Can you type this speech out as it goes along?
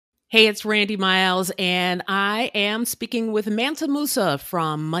Hey, it's Randy Miles, and I am speaking with Manta Musa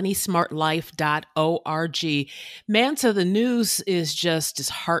from MoneySmartLife.org. Manta, the news is just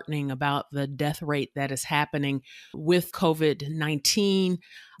disheartening about the death rate that is happening with COVID-19.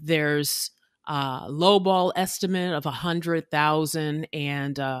 There's a lowball estimate of 100,000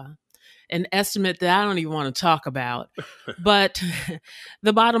 and an estimate that I don't even want to talk about. But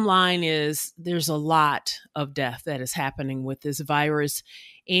the bottom line is there's a lot of death that is happening with this virus,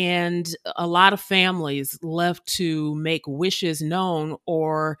 and a lot of families left to make wishes known,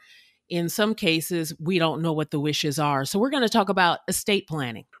 or in some cases, we don't know what the wishes are. So we're going to talk about estate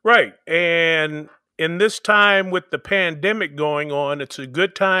planning. Right. And in this time with the pandemic going on, it's a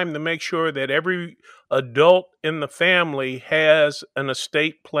good time to make sure that every adult in the family has an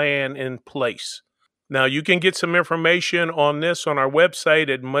estate plan in place. Now, you can get some information on this on our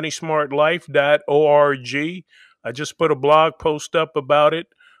website at MoneySmartLife.org. I just put a blog post up about it.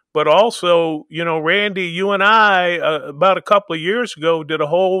 But also, Randy, you and I, about a couple of years ago, did a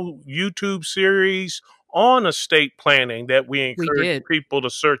whole YouTube series on estate planning that we We encourage did. people to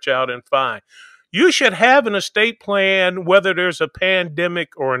search out and find. You should have an estate plan whether there's a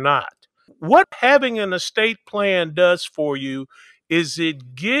pandemic or not. What having an estate plan does for you is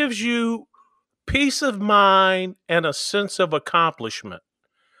it gives you peace of mind and a sense of accomplishment.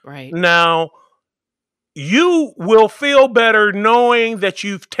 Right. Now, you will feel better knowing that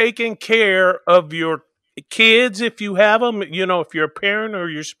you've taken care of your kids if you have them. If you're a parent or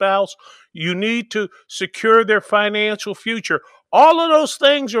your spouse, you need to secure their financial future. All of those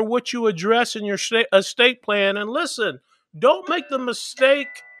things are what you address in your estate plan. And listen, don't make the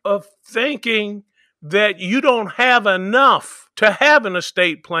mistake of thinking that you don't have enough to have an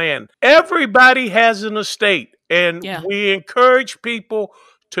estate plan. Everybody has an estate, and Yeah. we encourage people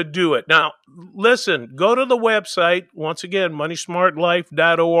to do it. Now, listen, go to the website, once again,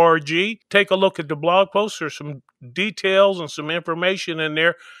 MoneySmartLife.org. Take a look at the blog post. There's some details and some information in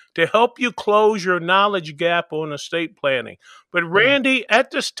there to help you close your knowledge gap on estate planning. But Randy,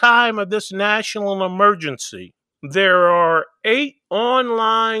 at this time of this national emergency, there are 8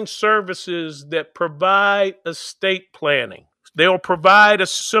 online services that provide estate planning. They'll provide a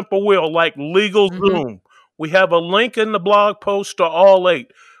simple will like LegalZoom. We have a link in the blog post to all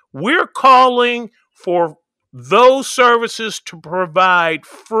 8. We're calling for those services to provide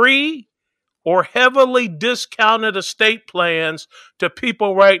free or heavily discounted estate plans to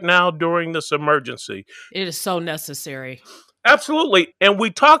people right now during this emergency. It is so necessary. Absolutely. And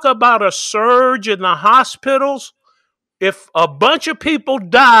we talk about a surge in the hospitals. If a bunch of people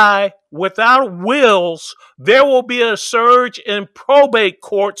die without wills, there will be a surge in probate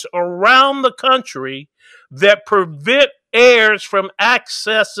courts around the country that prevent heirs from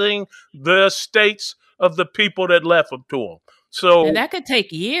accessing the estates of the people that left them to them. And So, that could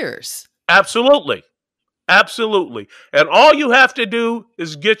take years. absolutely. Absolutely. And all you have to do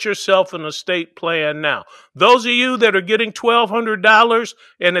is get yourself an estate plan now. Those of you that are getting $1,200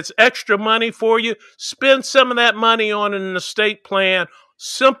 and it's extra money for you, spend some of that money on an estate plan,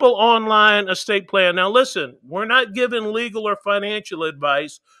 simple online estate plan. Now, listen, we're not giving legal or financial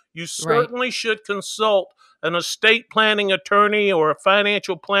advice. You certainly should consult an estate planning attorney or a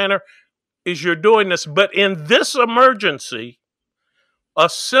financial planner as you're doing this. But in this emergency, a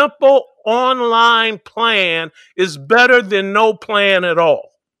simple online plan is better than no plan at all.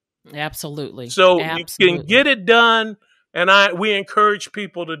 Absolutely. So you Absolutely. can get it done, and we encourage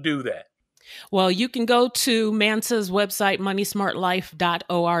people to do that. Well, you can go to Mansa's website,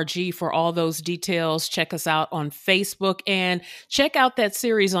 MoneySmartLife.org, for all those details. Check us out on Facebook and check out that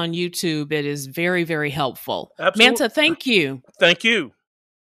series on YouTube. It is very, very helpful. Absolutely. Mansa, thank you. Thank you.